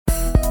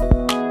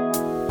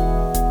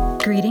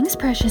Greetings,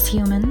 precious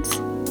humans.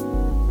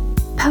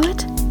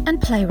 Poet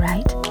and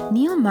playwright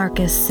Neil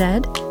Marcus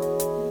said,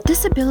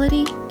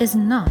 "Disability is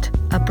not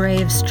a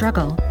brave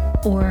struggle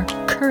or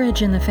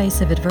courage in the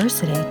face of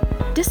adversity.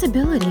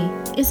 Disability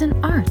is an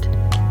art.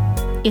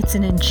 It's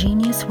an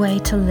ingenious way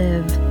to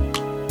live."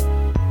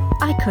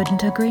 I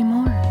couldn't agree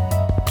more.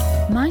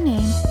 My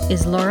name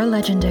is Laura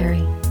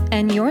Legendary,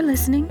 and you're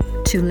listening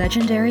to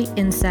Legendary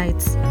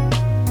Insights.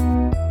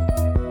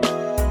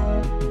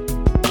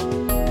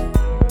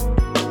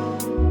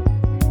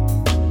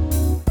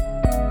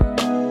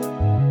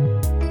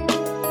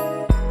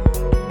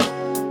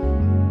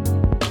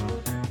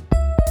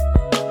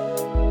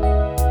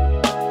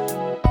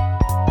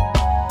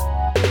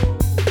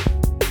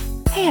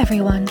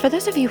 Everyone, for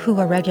those of you who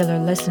are regular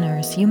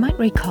listeners, you might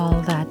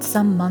recall that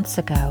some months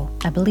ago,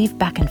 I believe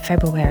back in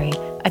February,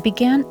 I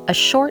began a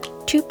short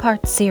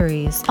 2-part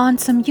series on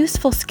some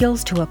useful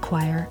skills to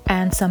acquire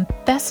and some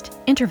best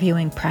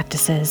interviewing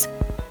practices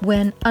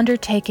when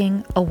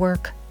undertaking a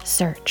work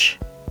search.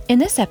 In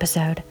this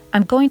episode,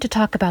 I'm going to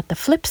talk about the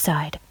flip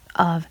side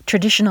of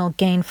traditional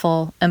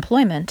gainful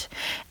employment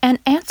and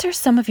answer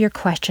some of your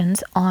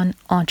questions on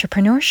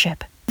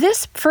entrepreneurship.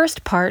 This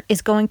first part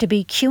is going to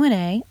be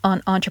Q&A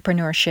on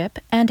entrepreneurship,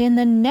 and in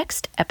the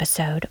next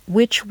episode,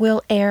 which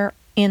will air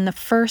in the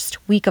first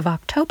week of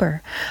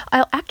October,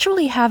 I'll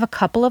actually have a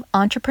couple of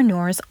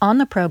entrepreneurs on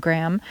the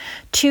program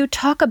to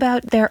talk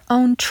about their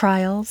own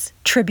trials,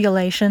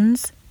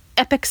 tribulations,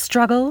 epic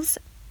struggles,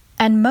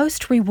 and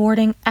most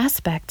rewarding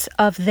aspects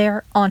of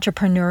their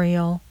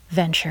entrepreneurial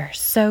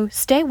ventures. So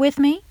stay with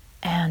me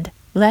and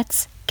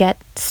let's get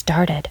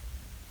started.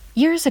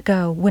 Years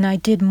ago, when I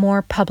did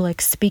more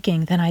public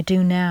speaking than I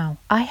do now,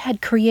 I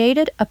had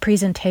created a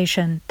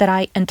presentation that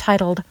I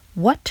entitled,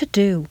 "What to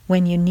Do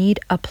When You Need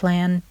a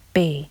Plan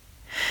B."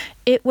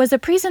 It was a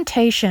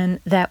presentation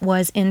that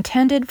was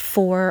intended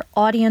for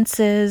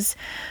audiences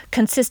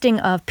consisting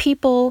of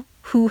people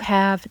who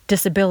have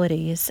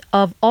disabilities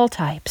of all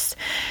types,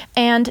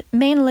 and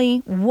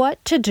mainly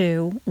what to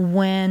do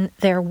when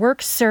their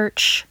work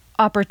search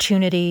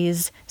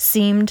opportunities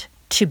seemed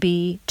to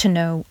be to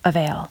no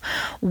avail,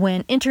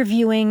 when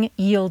interviewing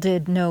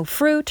yielded no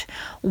fruit,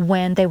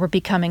 when they were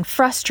becoming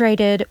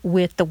frustrated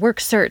with the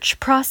work search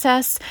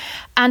process,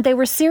 and they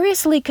were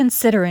seriously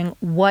considering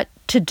what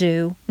to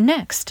do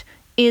next.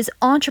 Is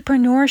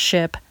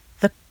entrepreneurship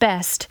the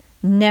best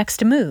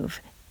next move?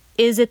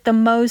 Is it the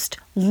most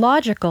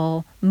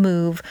logical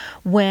move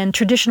when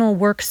traditional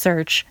work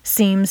search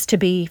seems to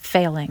be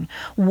failing?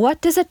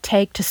 What does it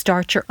take to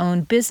start your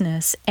own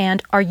business?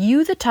 And are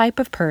you the type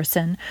of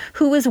person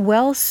who is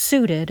well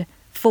suited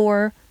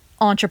for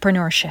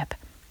entrepreneurship?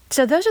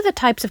 So those are the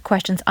types of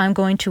questions I'm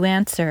going to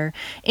answer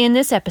in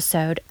this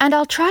episode, and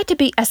I'll try to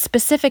be as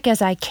specific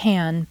as I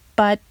can,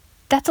 but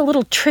that's a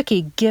little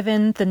tricky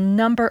given the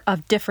number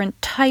of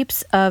different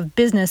types of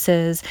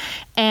businesses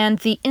and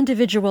the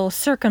individual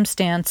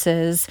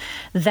circumstances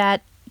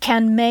that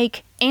can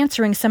make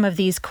answering some of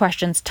these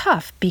questions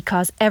tough,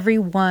 because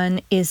everyone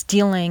is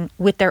dealing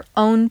with their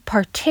own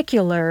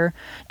particular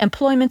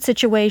employment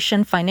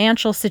situation,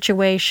 financial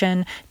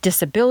situation,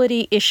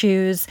 disability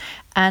issues.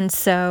 And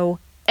so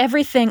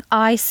everything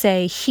I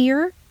say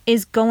here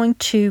is going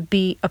to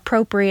be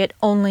appropriate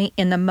only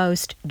in the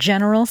most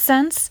general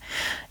sense.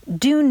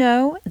 Do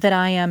know that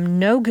I am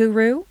no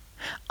guru.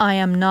 I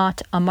am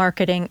not a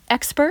marketing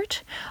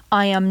expert.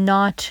 I am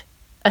not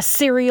a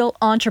serial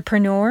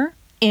entrepreneur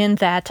in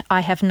that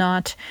I have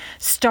not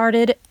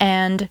started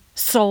and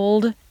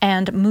sold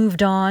and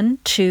moved on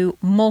to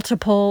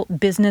multiple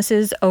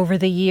businesses over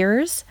the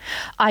years.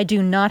 I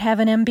do not have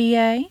an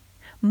MBA.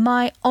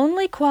 My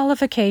only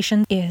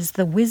qualification is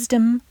the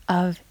wisdom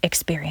of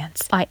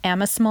experience. I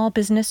am a small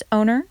business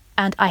owner,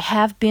 and I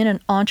have been an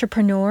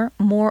entrepreneur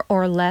more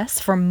or less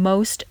for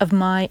most of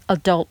my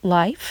adult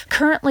life.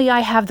 Currently,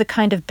 I have the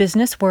kind of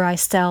business where I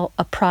sell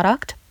a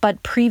product,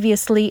 but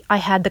previously I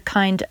had the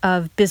kind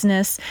of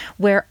business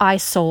where I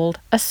sold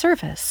a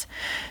service.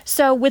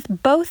 So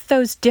with both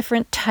those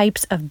different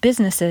types of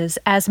businesses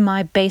as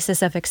my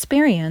basis of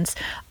experience,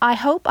 I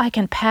hope I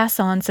can pass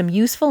on some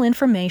useful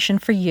information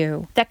for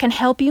you that can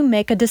help you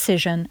make a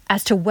decision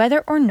as to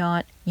whether or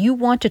not you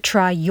want to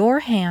try your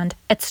hand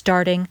at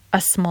starting a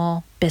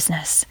small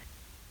business.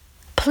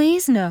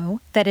 Please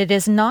know that it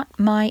is not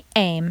my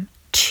aim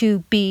to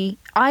be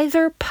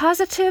either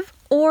positive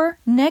or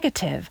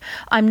negative.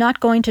 I'm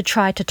not going to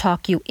try to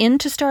talk you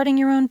into starting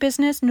your own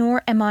business,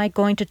 nor am I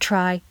going to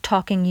try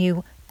talking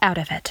you out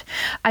of it.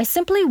 I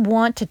simply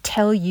want to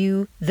tell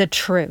you the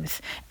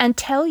truth and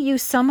tell you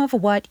some of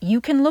what you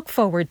can look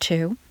forward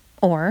to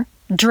or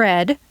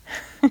dread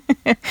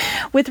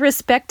with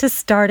respect to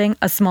starting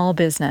a small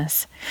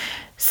business.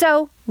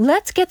 So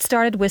let's get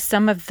started with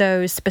some of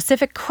those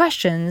specific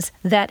questions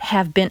that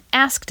have been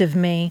asked of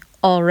me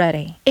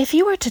already. If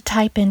you were to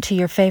type into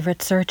your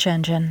favorite search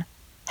engine,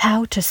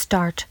 "how to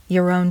start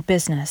your own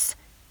business,"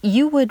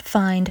 you would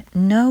find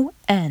no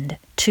end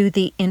to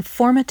the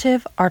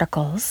informative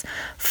articles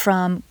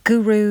from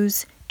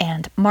gurus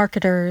and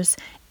marketers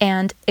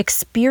and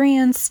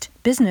experienced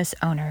business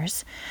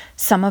owners,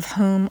 some of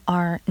whom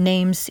are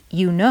names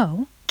you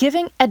know,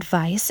 giving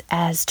advice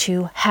as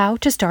to how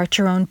to start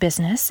your own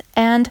business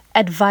and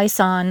advice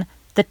on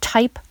the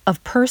type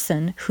of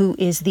person who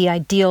is the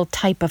ideal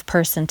type of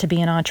person to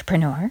be an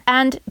entrepreneur,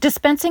 and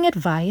dispensing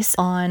advice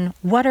on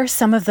what are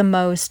some of the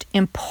most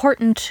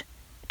important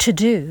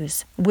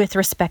to-dos with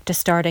respect to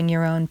starting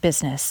your own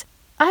business.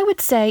 I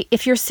would say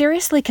if you're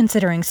seriously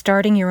considering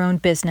starting your own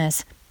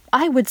business,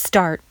 I would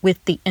start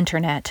with the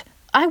internet.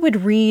 I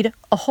would read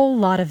a whole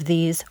lot of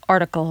these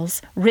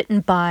articles written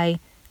by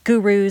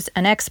gurus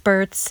and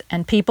experts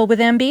and people with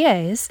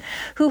MBAs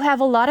who have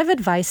a lot of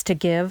advice to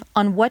give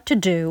on what to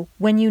do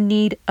when you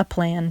need a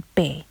plan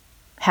B,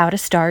 how to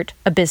start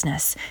a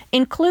business,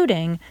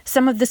 including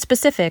some of the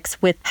specifics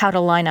with how to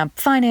line up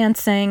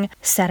financing,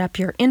 set up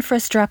your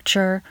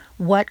infrastructure,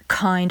 what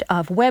kind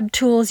of web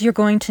tools you're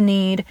going to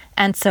need,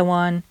 and so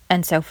on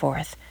and so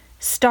forth.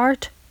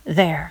 Start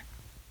there.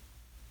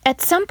 At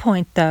some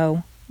point,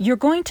 though, you're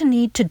going to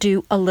need to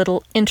do a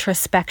little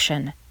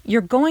introspection.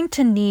 You're going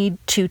to need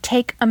to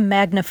take a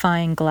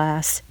magnifying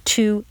glass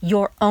to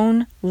your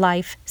own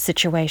life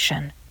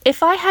situation.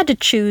 If I had to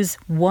choose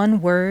one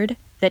word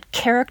that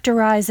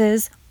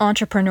characterizes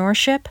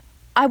entrepreneurship,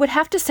 I would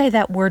have to say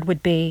that word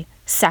would be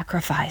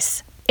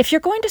sacrifice. If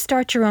you're going to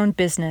start your own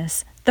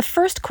business, the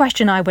first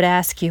question I would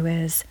ask you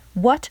is,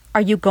 what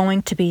are you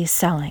going to be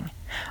selling?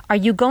 Are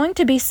you going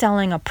to be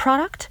selling a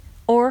product,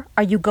 or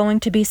are you going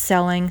to be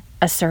selling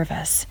a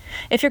service?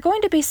 If you're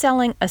going to be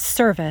selling a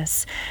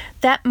service,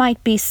 that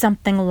might be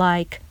something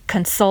like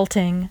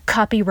consulting,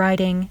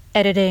 copywriting,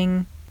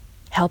 editing,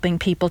 helping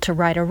people to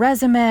write a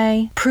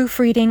resume,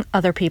 proofreading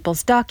other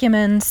people's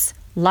documents,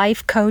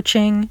 life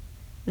coaching.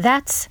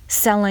 That's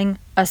selling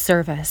a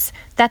service.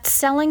 That's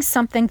selling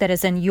something that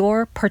is in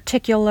your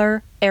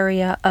particular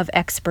area of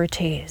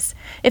expertise.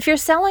 If you're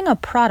selling a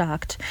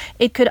product,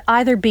 it could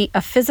either be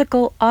a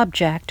physical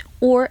object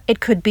or it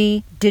could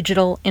be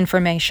digital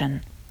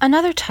information.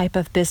 Another type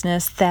of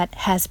business that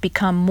has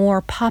become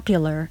more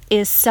popular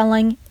is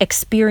selling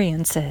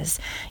experiences.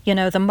 You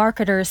know, the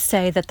marketers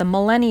say that the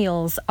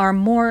millennials are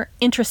more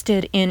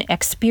interested in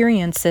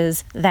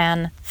experiences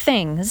than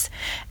things,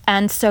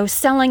 and so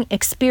selling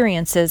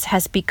experiences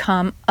has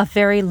become a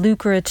very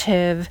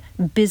lucrative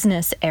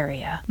business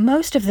area.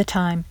 Most of the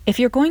time, if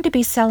you're going to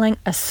be selling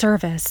a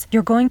service,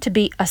 you're going to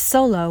be a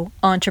solo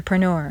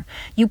entrepreneur.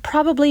 You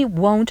probably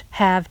won't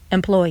have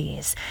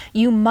employees.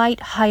 You might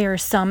hire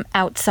some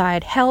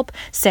outside help,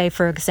 say,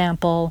 for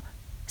example,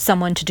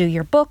 someone to do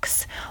your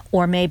books,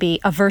 or maybe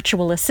a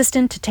virtual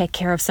assistant to take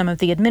care of some of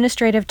the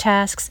administrative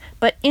tasks,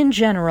 but in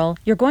general,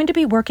 you're going to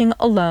be working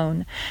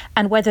alone,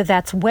 and whether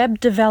that's web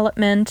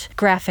development,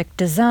 graphic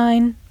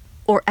design,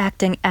 or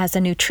acting as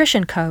a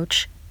nutrition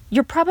coach,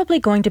 you're probably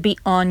going to be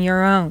on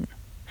your own.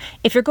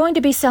 If you're going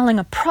to be selling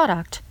a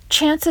product,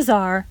 chances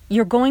are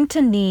you're going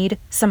to need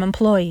some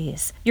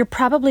employees. You're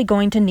probably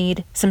going to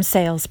need some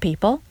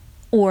salespeople,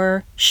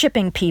 or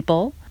shipping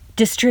people,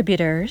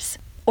 distributors,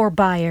 or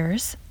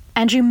buyers,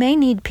 and you may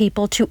need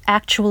people to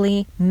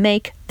actually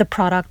make the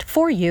product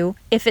for you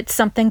if it's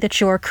something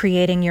that you're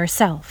creating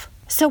yourself.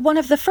 So one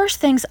of the first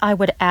things I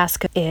would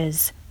ask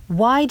is,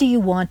 why do you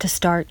want to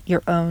start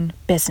your own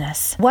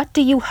business? What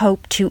do you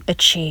hope to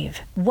achieve?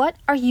 What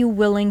are you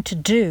willing to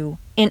do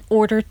in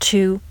order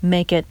to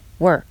make it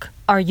work?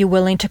 Are you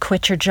willing to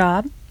quit your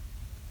job?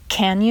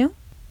 Can you?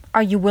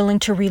 Are you willing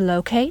to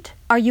relocate?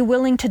 Are you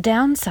willing to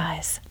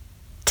downsize?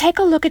 Take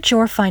a look at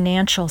your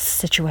financial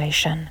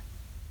situation.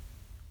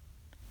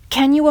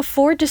 Can you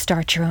afford to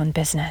start your own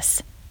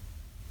business?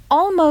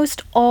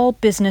 Almost all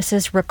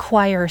businesses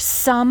require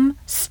some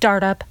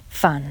startup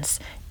funds,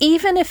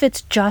 even if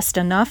it's just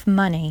enough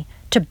money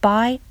to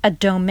buy a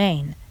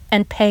domain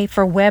and pay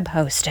for web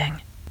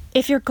hosting.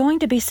 If you're going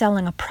to be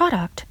selling a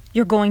product,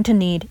 you're going to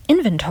need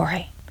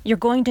inventory. You're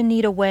going to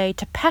need a way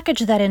to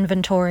package that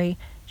inventory.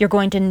 You're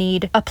going to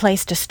need a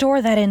place to store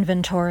that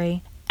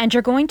inventory. And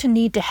you're going to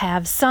need to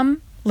have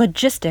some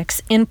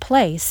logistics in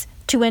place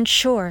to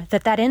ensure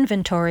that that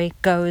inventory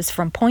goes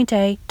from point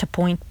A to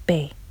point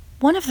B.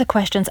 One of the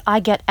questions I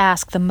get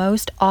asked the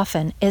most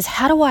often is,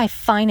 how do I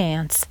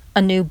finance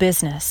a new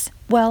business?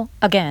 Well,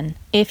 again,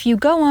 if you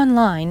go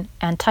online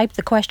and type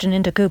the question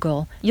into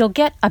Google, you'll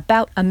get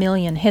about 1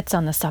 million hits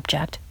on the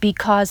subject,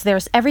 because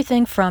there's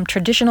everything from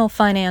traditional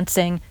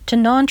financing to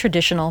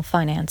non-traditional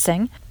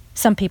financing.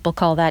 Some people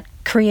call that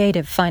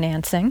creative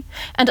financing,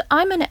 and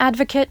I'm an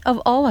advocate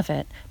of all of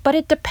it, but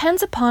it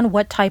depends upon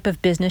what type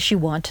of business you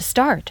want to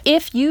start.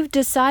 If you've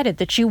decided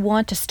that you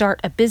want to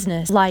start a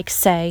business like,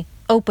 say,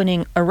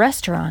 opening a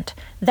restaurant,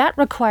 that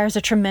requires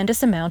a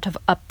tremendous amount of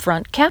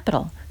upfront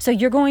capital. So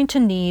you're going to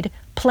need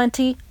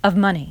plenty of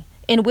money,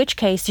 in which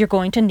case you're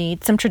going to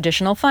need some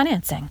traditional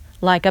financing,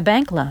 like a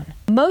bank loan.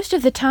 Most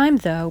of the time,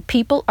 though,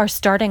 people are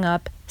starting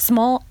up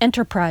small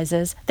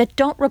enterprises that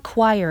don't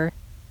require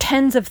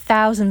tens of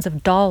thousands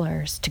of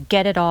dollars to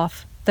get it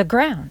off the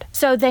ground.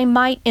 So they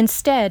might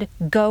instead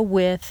go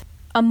with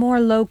a more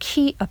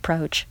low-key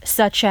approach,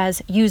 such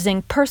as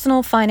using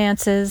personal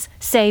finances,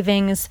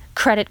 savings,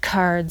 credit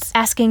cards,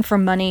 asking for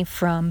money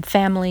from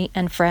family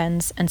and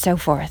friends, and so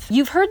forth.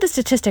 You've heard the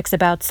statistics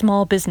about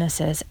small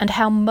businesses and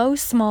how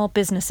most small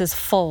businesses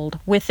fold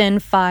within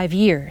 5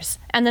 years.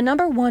 And the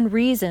number one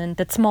reason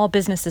that small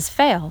businesses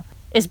fail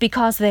is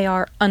because they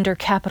are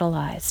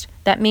undercapitalized.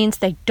 That means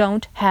they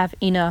don't have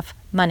enough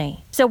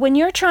money. So when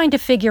you're trying to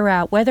figure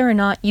out whether or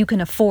not you can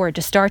afford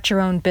to start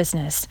your own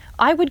business,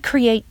 I would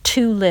create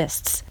 2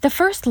 lists. The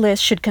first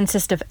list should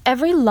consist of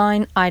every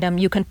line item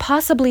you can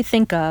possibly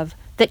think of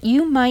that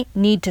you might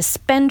need to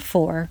spend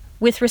for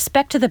with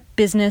respect to the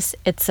business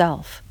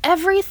itself.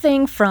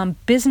 Everything from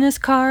business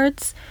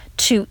cards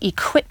to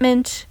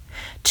equipment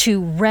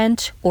to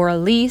rent or a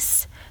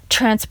lease,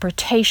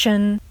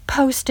 transportation,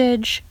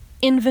 postage,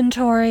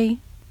 inventory,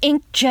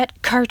 inkjet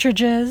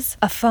cartridges,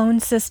 a phone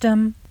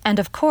system, and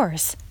of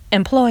course,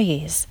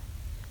 employees.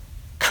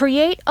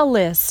 Create a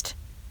list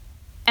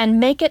and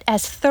make it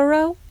as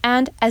thorough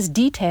and as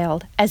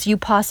detailed as you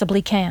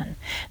possibly can.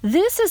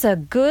 This is a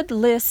good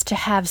list to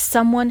have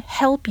someone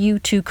help you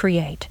to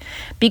create,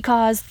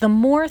 because the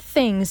more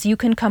things you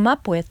can come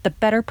up with, the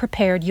better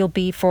prepared you'll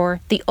be for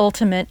the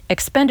ultimate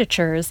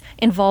expenditures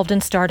involved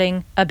in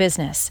starting a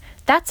business.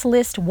 That's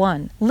list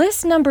 1.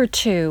 List number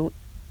 2,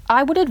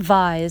 I would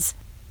advise,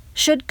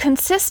 should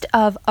consist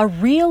of a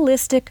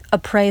realistic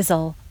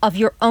appraisal of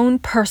your own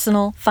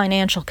personal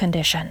financial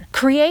condition.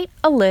 Create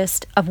a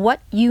list of what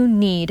you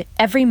need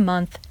every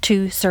month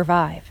to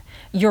survive.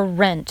 Your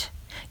rent,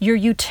 your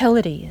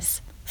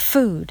utilities,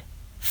 food,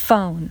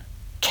 phone,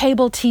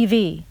 cable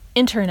TV,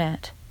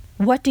 internet.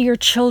 What do your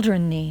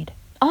children need?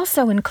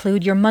 Also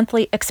include your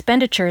monthly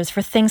expenditures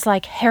for things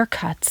like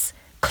haircuts,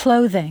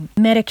 clothing,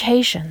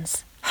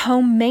 medications,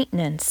 home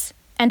maintenance.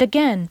 And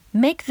again,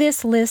 make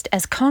this list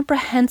as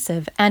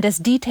comprehensive and as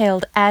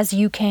detailed as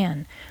you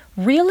can.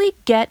 Really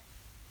get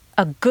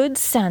a good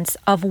sense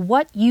of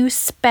what you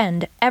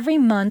spend every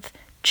month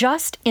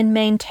just in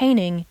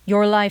maintaining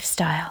your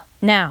lifestyle.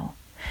 Now,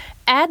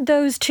 add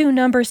those 2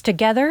 numbers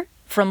together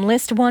from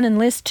list 1 and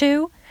list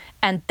 2,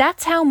 and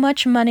that's how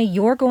much money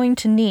you're going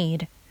to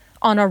need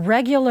on a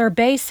regular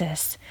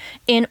basis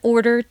in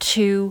order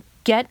to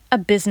get a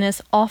business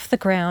off the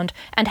ground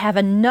and have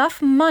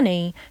enough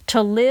money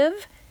to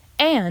live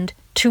and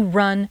to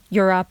run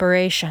your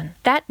operation.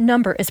 That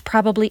number is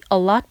probably a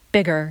lot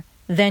bigger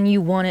than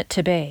you want it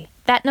to be.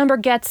 That number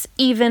gets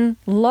even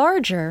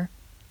larger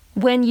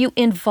when you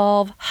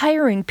involve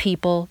hiring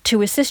people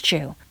to assist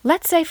you.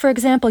 Let's say, for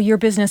example, your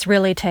business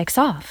really takes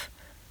off.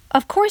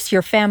 Of course,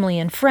 your family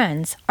and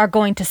friends are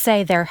going to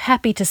say they're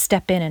happy to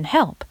step in and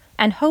help,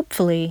 and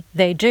hopefully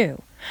they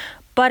do.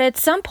 But at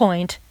some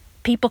point,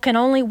 people can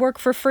only work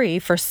for free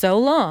for so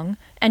long,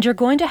 and you're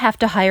going to have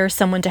to hire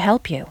someone to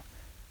help you.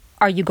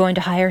 Are you going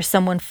to hire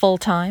someone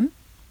full-time?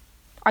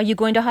 Are you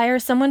going to hire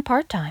someone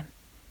part-time?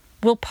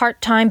 Will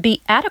part-time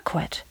be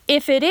adequate?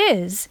 If it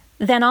is,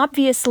 then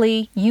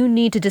obviously you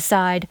need to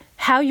decide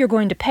how you're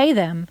going to pay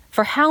them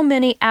for how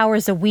many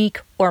hours a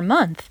week or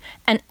month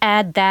and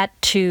add that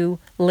to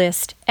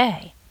list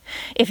A.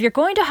 If you're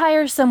going to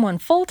hire someone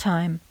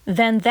full-time,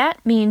 then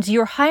that means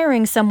you're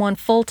hiring someone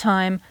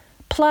full-time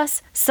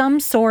plus some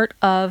sort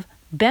of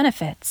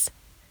benefits.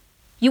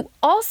 You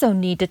also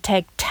need to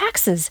take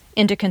taxes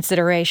into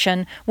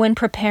consideration when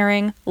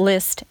preparing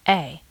List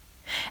A.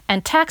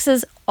 And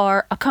taxes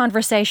are a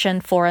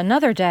conversation for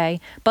another day,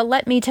 but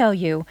let me tell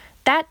you,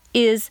 that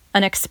is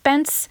an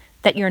expense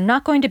that you're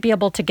not going to be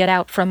able to get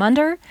out from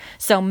under,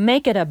 so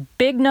make it a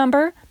big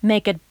number,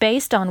 make it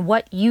based on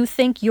what you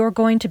think you're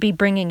going to be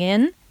bringing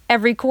in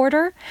every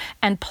quarter,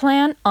 and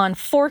plan on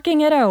forking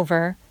it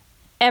over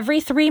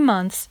every 3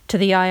 months to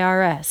the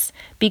IRS,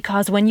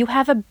 because when you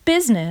have a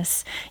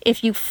business,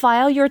 if you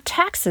file your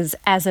taxes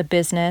as a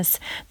business,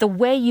 the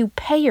way you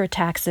pay your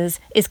taxes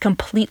is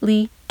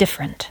completely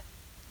different.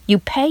 You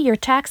pay your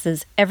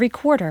taxes every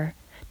quarter.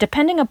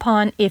 Depending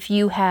upon if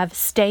you have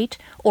state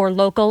or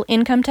local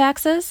income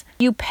taxes,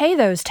 you pay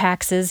those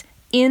taxes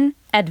in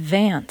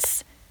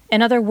advance.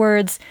 In other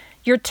words,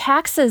 your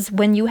taxes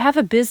when you have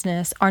a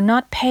business are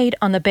not paid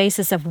on the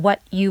basis of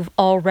what you've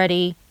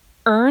already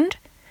earned.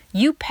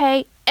 You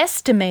pay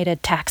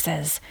estimated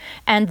taxes,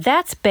 and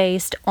that's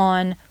based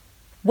on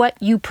what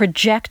you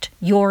project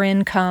your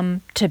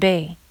income to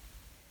be.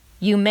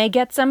 You may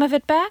get some of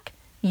it back,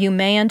 you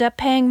may end up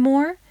paying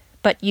more,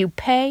 but you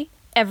pay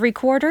every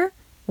quarter,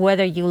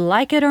 whether you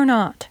like it or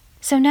not.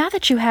 So now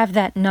that you have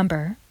that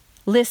number,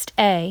 list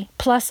A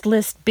plus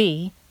list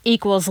B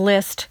equals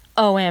list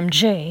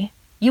OMG,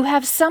 you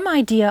have some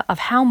idea of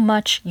how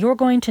much you're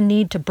going to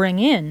need to bring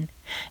in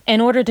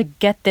order to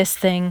get this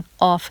thing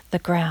off the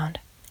ground,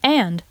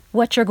 and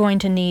what you're going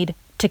to need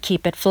to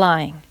keep it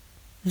flying.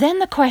 Then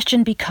the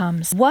question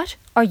becomes, what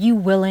are you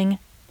willing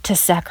to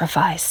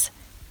sacrifice?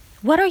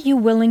 What are you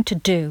willing to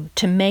do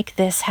to make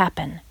this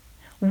happen?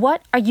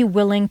 What are you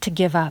willing to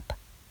give up?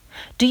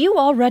 Do you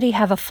already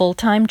have a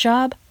full-time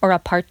job or a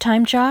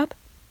part-time job?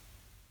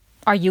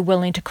 Are you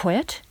willing to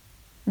quit?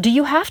 Do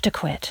you have to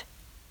quit?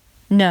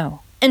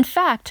 No. In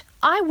fact,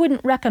 I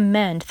wouldn't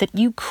recommend that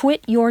you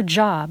quit your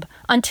job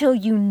until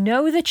you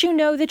know that you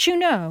know that you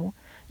know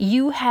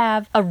you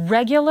have a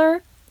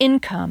regular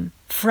income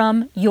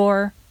from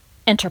your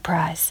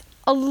enterprise.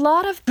 A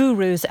lot of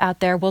gurus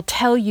out there will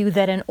tell you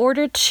that in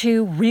order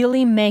to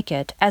really make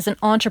it as an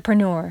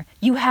entrepreneur,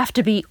 you have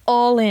to be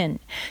all in.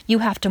 You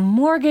have to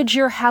mortgage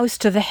your house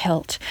to the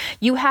hilt.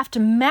 You have to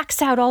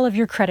max out all of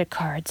your credit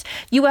cards.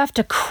 You have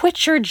to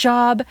quit your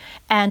job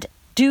and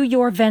do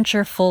your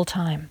venture full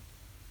time.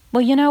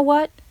 Well, you know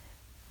what?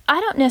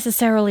 I don't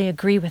necessarily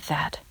agree with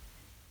that.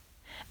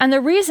 And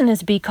the reason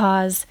is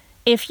because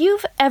if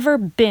you've ever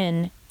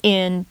been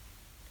in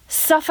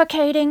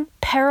suffocating,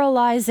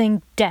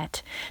 paralyzing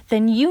debt,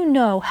 then you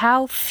know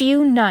how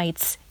few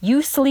nights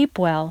you sleep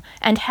well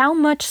and how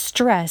much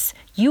stress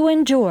you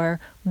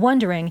endure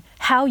wondering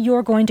how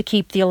you're going to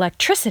keep the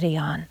electricity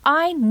on.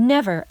 I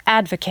never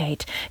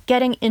advocate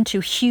getting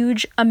into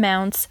huge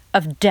amounts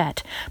of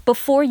debt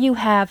before you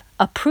have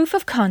a proof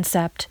of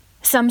concept,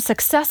 some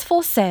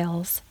successful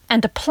sales,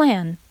 and a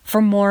plan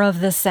for more of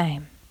the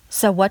same.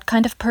 So what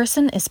kind of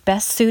person is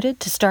best suited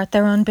to start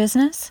their own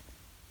business?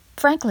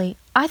 Frankly,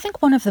 I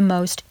think one of the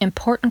most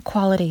important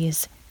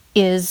qualities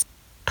is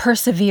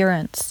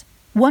perseverance.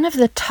 One of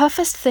the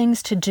toughest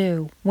things to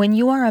do when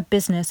you are a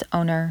business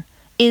owner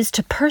is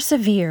to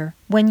persevere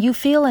when you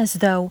feel as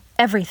though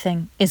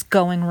everything is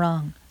going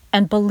wrong.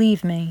 And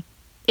believe me,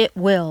 it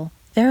will.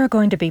 There are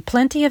going to be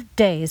plenty of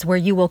days where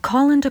you will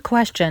call into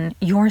question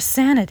your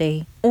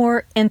sanity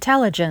or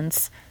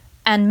intelligence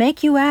and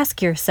make you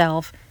ask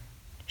yourself,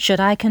 should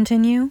I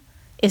continue?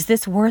 Is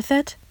this worth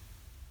it?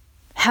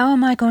 How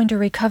am I going to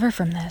recover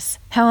from this?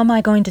 How am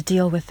I going to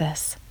deal with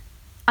this?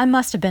 I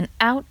must have been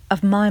out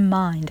of my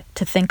mind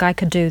to think I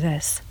could do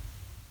this.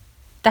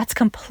 That's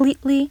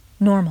completely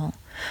normal.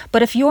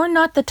 But if you're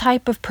not the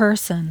type of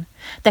person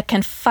that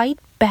can fight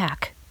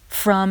back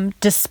from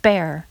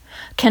despair,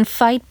 can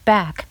fight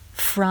back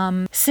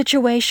from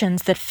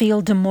situations that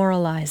feel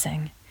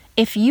demoralizing,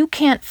 if you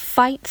can't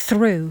fight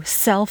through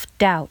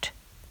self-doubt,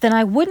 then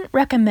I wouldn't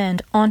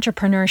recommend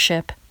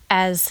entrepreneurship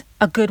as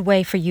a good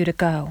way for you to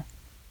go.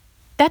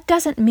 That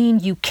doesn't mean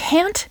you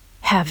can't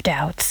have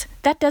doubts.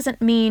 That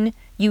doesn't mean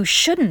you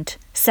shouldn't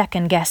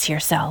second-guess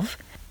yourself.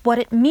 What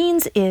it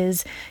means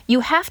is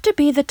you have to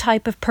be the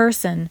type of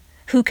person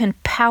who can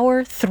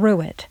power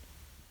through it.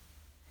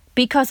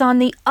 Because on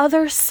the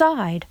other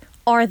side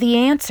are the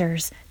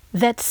answers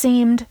that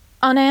seemed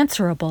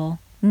unanswerable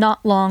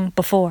not long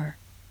before.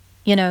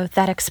 You know,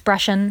 that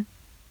expression,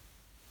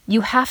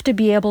 you have to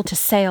be able to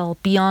sail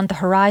beyond the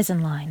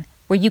horizon line,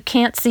 where you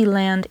can't see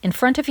land in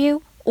front of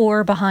you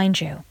or behind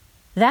you.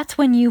 That's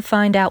when you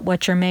find out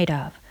what you're made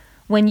of.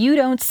 When you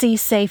don't see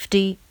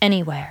safety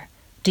anywhere,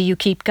 do you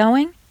keep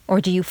going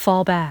or do you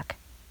fall back?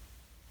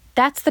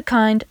 That's the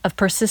kind of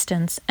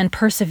persistence and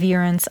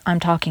perseverance I'm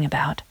talking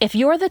about. If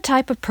you're the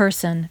type of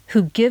person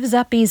who gives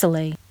up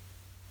easily,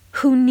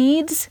 who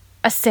needs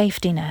a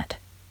safety net,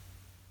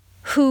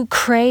 who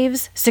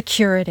craves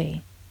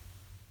security,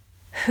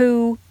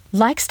 who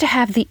likes to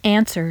have the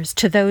answers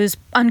to those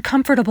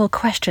uncomfortable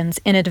questions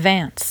in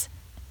advance,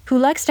 who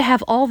likes to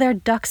have all their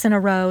ducks in a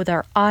row,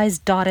 their I's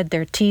dotted,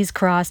 their T's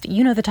crossed,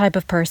 you know the type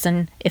of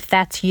person, if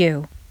that's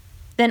you,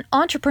 then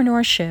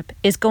entrepreneurship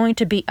is going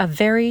to be a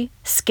very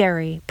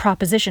scary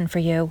proposition for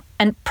you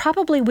and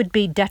probably would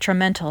be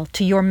detrimental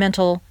to your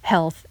mental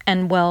health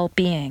and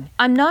well-being.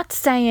 I'm not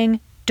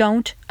saying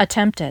don't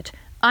attempt it.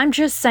 I'm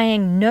just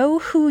saying know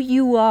who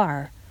you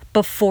are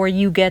before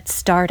you get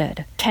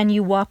started. Can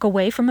you walk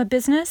away from a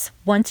business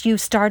once you've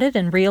started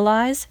and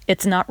realize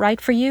it's not right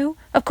for you?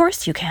 Of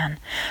course you can.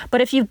 But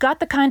if you've got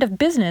the kind of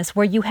business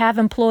where you have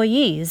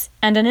employees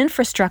and an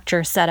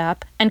infrastructure set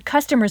up and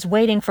customers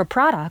waiting for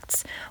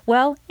products,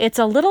 well, it's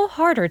a little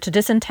harder to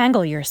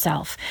disentangle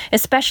yourself,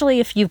 especially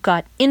if you've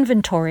got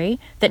inventory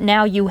that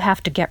now you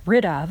have to get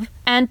rid of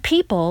and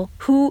people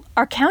who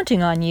are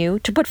counting on you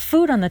to put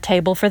food on the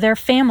table for their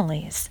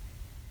families.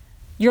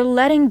 You're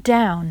letting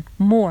down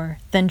more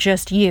than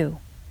just you.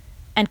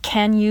 And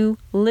can you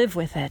live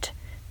with it?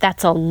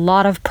 That's a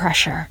lot of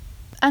pressure.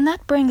 And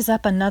that brings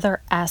up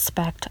another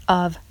aspect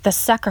of the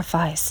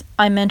sacrifice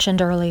I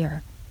mentioned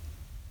earlier.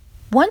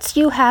 Once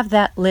you have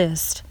that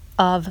list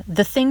of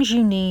the things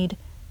you need,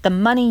 the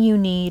money you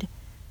need,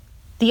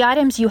 the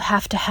items you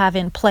have to have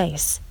in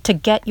place to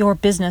get your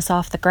business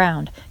off the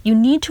ground, you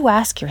need to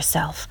ask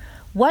yourself,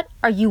 what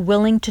are you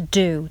willing to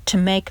do to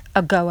make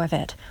a go of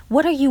it?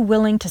 What are you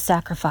willing to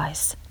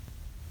sacrifice?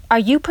 Are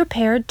you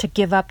prepared to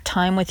give up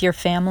time with your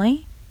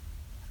family?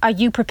 Are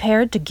you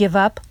prepared to give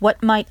up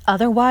what might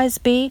otherwise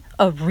be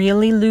a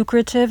really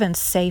lucrative and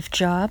safe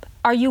job?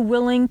 Are you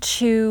willing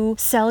to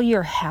sell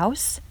your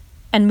house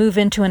and move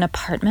into an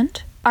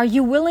apartment? Are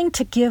you willing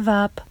to give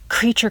up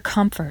creature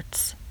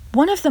comforts?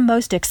 One of the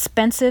most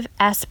expensive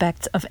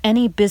aspects of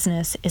any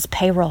business is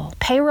payroll.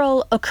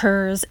 Payroll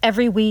occurs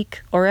every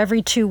week or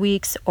every 2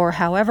 weeks or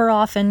however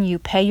often you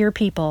pay your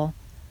people.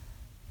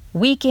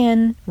 Week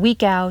in,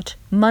 week out,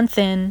 month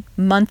in,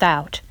 month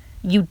out.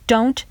 You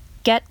don't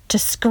get to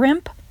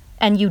scrimp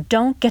and you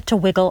don't get to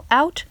wiggle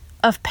out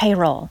of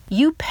payroll.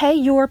 You pay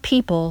your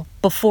people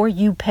before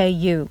you pay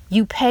you.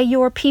 You pay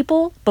your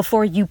people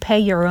before you pay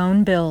your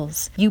own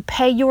bills. You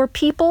pay your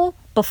people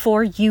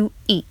before you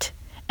eat.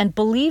 And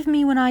believe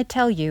me when I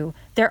tell you,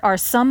 there are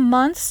some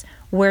months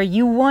where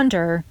you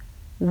wonder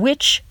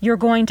which you're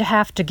going to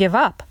have to give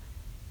up.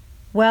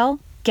 Well,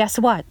 guess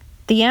what?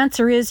 The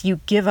answer is you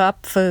give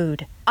up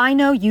food. I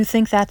know you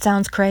think that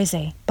sounds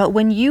crazy, but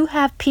when you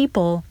have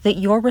people that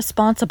you're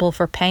responsible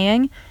for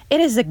paying, it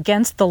is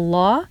against the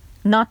law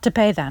not to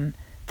pay them.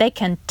 They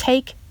can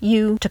take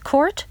you to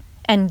court,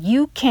 and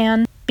you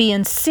can be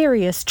in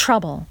serious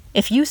trouble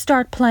if you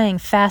start playing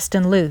fast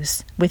and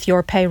loose with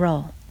your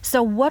payroll.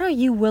 So what are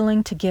you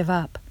willing to give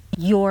up?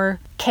 Your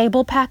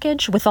cable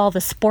package with all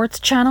the sports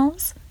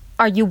channels?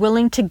 Are you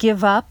willing to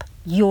give up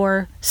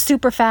your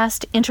super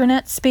fast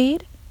internet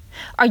speed?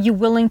 Are you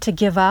willing to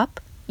give up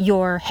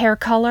your hair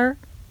color,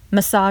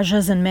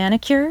 massages and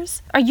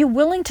manicures? Are you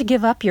willing to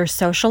give up your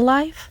social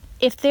life?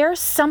 If there's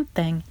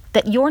something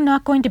that you're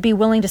not going to be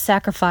willing to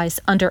sacrifice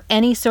under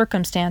any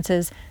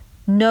circumstances,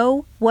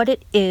 know what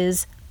it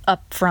is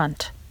up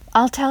front.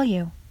 I'll tell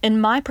you,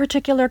 in my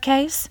particular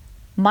case,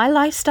 my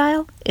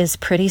lifestyle is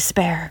pretty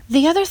spare.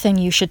 The other thing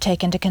you should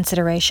take into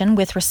consideration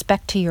with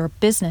respect to your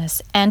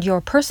business and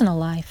your personal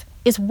life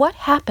is what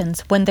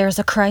happens when there's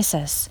a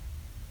crisis.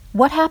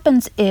 What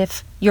happens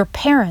if your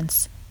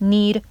parents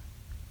need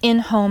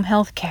in-home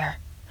health care,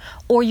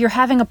 or you're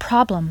having a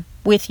problem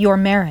with your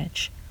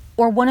marriage,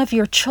 or one of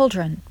your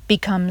children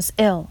becomes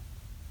ill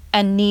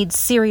and needs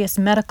serious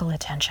medical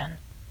attention?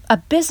 A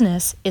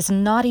business is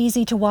not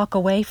easy to walk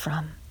away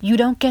from. You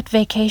don't get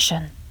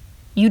vacation.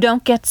 You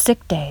don't get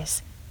sick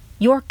days.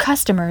 Your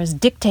customers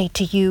dictate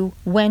to you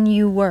when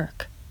you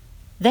work.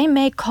 They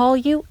may call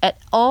you at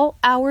all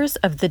hours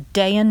of the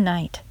day and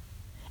night.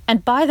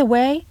 And by the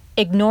way,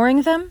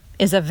 ignoring them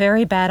is a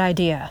very bad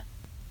idea.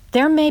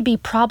 There may be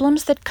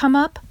problems that come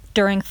up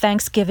during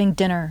Thanksgiving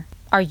dinner.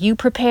 Are you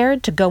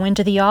prepared to go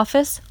into the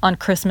office on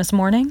Christmas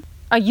morning?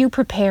 Are you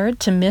prepared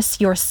to miss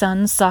your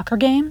son's soccer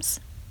games?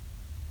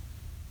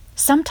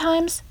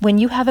 Sometimes when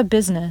you have a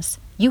business,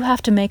 you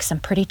have to make some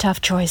pretty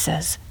tough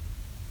choices.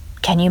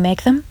 Can you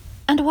make them?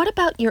 And what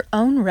about your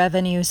own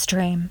revenue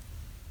stream?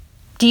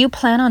 Do you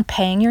plan on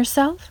paying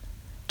yourself?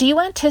 Do you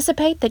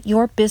anticipate that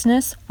your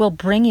business will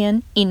bring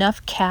in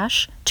enough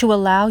cash to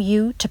allow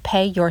you to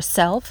pay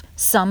yourself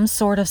some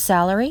sort of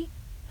salary?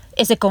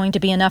 Is it going to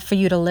be enough for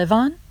you to live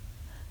on?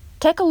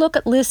 Take a look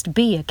at List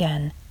B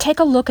again. Take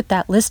a look at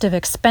that list of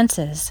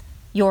expenses,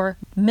 your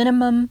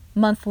minimum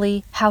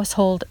monthly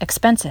household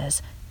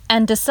expenses,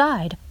 and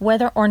decide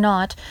whether or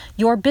not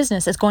your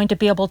business is going to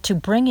be able to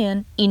bring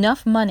in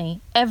enough money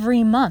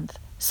every month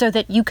so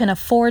that you can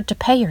afford to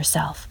pay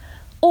yourself.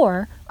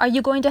 Or are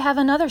you going to have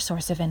another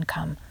source of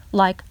income,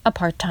 like a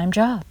part-time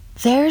job?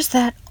 There's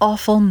that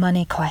awful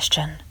money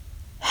question.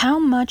 How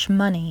much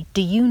money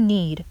do you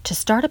need to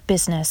start a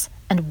business,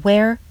 and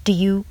where do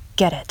you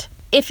get it?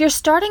 If you're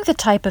starting the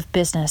type of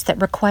business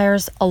that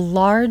requires a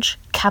large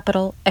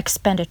capital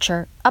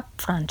expenditure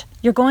upfront,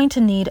 you're going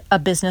to need a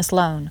business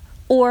loan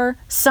or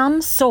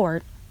some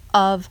sort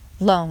of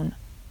loan,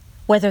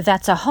 whether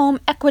that's a home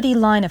equity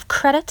line of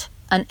credit,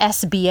 an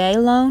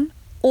SBA loan,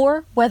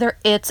 or whether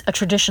it's a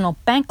traditional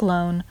bank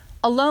loan.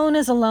 A loan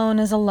is a loan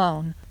is a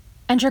loan.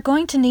 And you're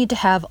going to need to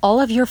have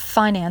all of your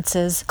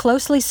finances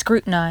closely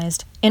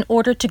scrutinized in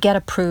order to get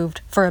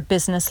approved for a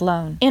business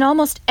loan. In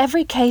almost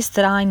every case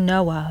that I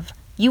know of,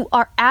 you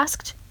are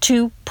asked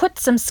to put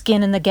some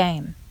skin in the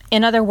game.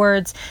 In other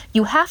words,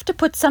 you have to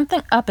put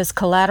something up as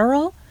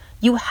collateral.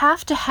 You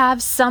have to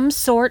have some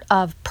sort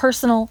of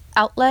personal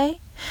outlay.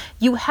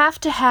 You have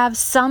to have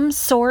some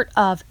sort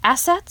of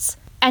assets.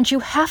 And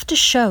you have to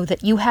show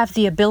that you have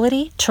the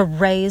ability to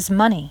raise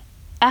money.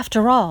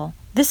 After all,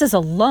 this is a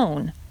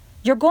loan.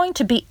 You're going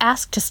to be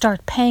asked to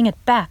start paying it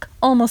back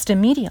almost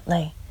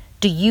immediately.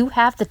 Do you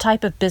have the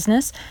type of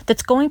business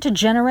that's going to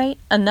generate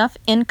enough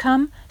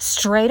income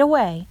straight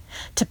away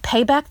to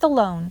pay back the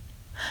loan,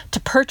 to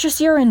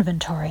purchase your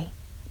inventory,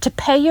 to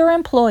pay your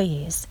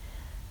employees,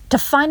 to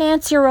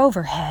finance your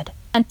overhead,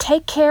 and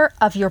take care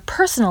of your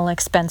personal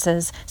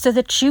expenses so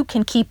that you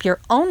can keep your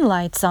own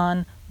lights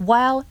on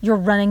while you're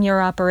running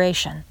your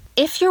operation?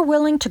 If you're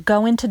willing to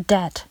go into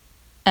debt,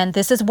 and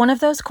this is one of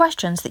those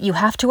questions that you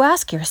have to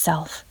ask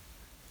yourself,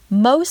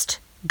 most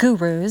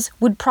gurus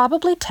would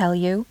probably tell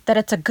you that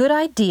it's a good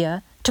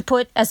idea to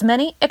put as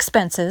many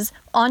expenses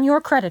on your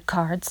credit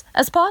cards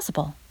as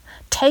possible.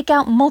 Take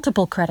out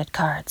multiple credit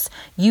cards.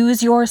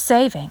 Use your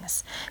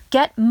savings.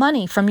 Get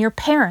money from your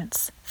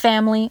parents,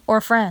 family,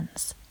 or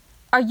friends.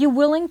 Are you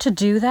willing to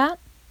do that?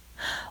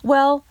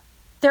 Well,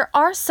 there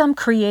are some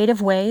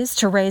creative ways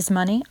to raise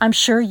money. I'm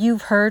sure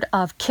you've heard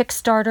of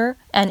Kickstarter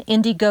and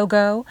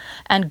Indiegogo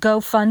and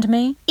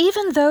GoFundMe.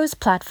 Even those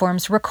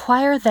platforms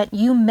require that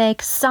you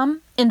make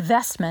some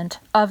investment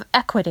of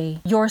equity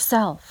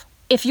yourself.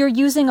 If you're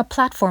using a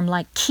platform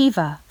like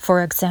Kiva,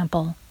 for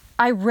example,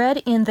 I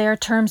read in their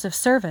terms of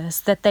service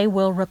that they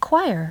will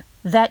require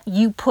that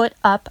you put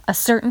up a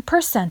certain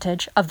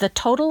percentage of the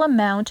total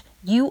amount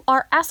you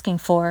are asking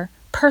for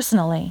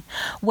personally,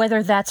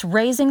 whether that's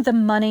raising the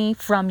money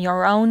from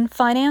your own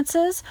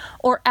finances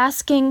or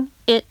asking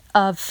it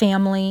of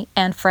family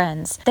and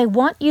friends. They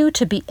want you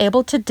to be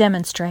able to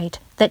demonstrate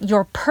that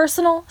your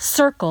personal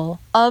circle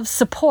of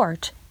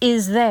support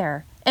is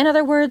there. In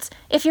other words,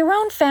 if your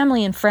own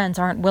family and friends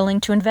aren't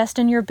willing to invest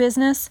in your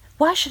business,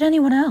 why should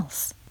anyone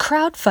else?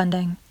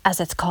 Crowdfunding, as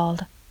it's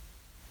called,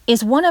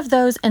 is one of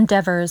those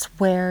endeavors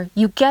where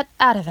you get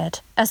out of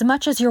it as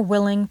much as you're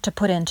willing to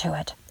put into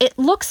it. It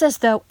looks as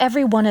though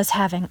everyone is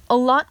having a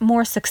lot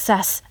more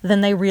success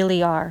than they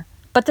really are.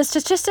 But the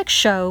statistics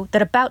show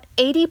that about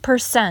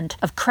 80%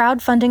 of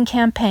crowdfunding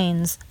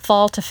campaigns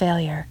fall to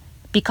failure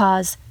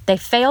because they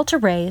fail to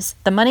raise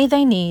the money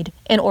they need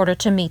in order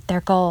to meet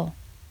their goal.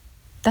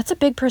 That's a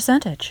big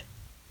percentage.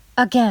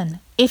 Again,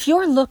 if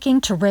you're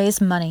looking to raise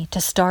money to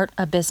start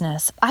a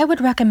business, I would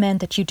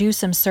recommend that you do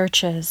some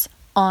searches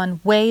on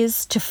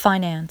ways to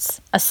finance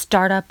a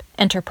startup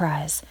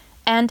enterprise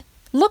and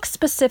look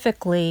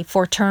specifically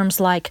for terms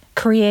like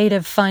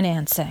creative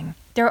financing.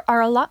 There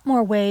are a lot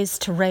more ways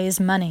to raise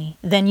money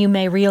than you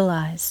may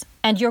realize,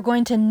 and you're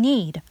going to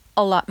need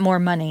a lot more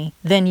money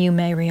than you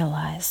may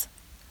realize.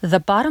 The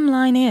bottom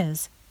line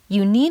is,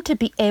 you need to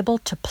be able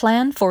to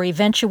plan for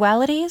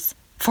eventualities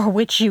for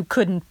which you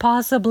couldn't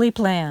possibly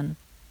plan.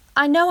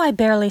 I know I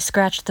barely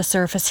scratched the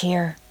surface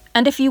here,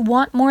 and if you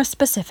want more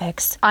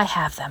specifics, I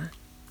have them.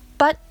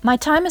 But my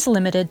time is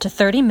limited to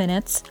 30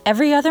 minutes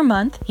every other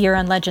month here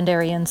on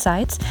Legendary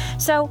Insights,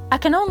 so I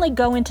can only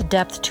go into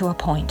depth to a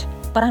point.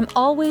 But I'm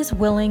always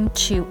willing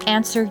to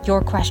answer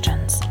your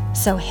questions.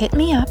 So hit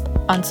me up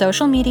on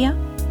social media.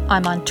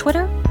 I'm on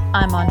Twitter,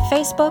 I'm on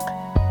Facebook,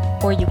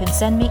 or you can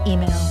send me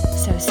email.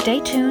 So stay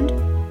tuned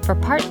for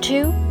part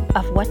 2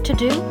 of what to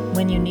do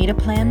when you need a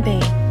plan B.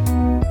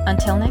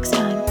 Until next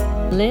time,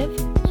 live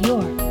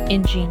your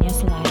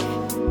ingenious life.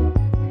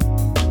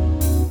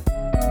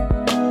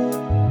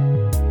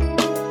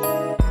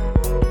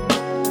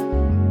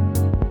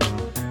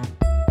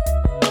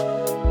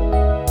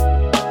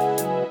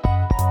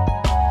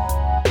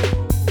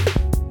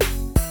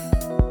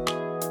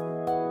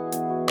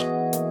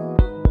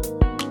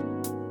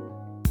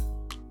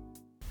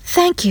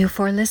 Thank you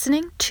for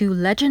listening to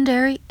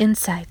Legendary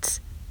Insights.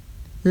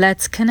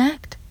 Let's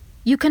connect.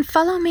 You can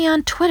follow me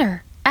on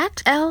Twitter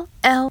at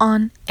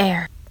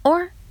LLOnAir,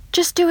 or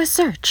just do a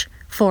search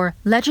for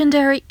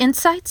Legendary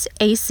Insights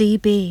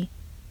ACB.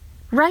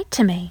 Write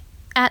to me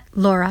at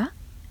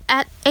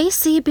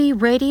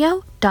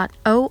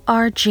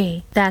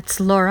laura@acbradio.org. That's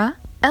Laura,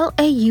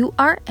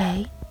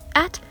 LAURA,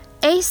 at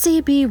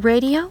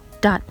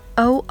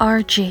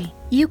acbradio.org.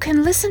 You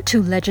can listen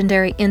to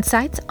Legendary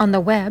Insights on the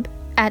web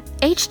at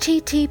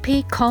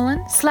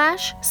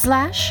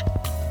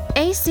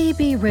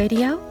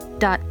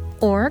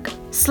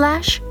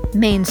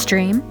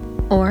http://acbradio.org/mainstream,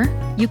 or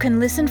you can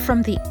listen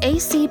from the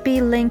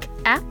ACB Link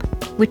app,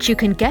 which you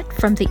can get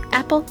from the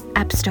Apple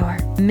App Store.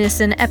 Miss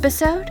an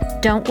episode?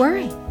 Don't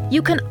worry.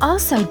 You can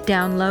also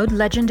download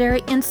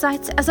Legendary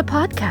Insights as a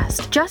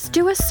podcast. Just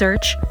do a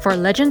search for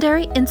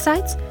Legendary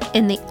Insights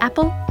in the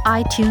Apple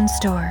iTunes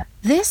Store.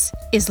 This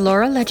is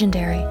Laura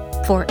Legendary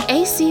for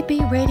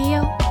ACB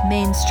Radio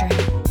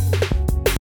Mainstream.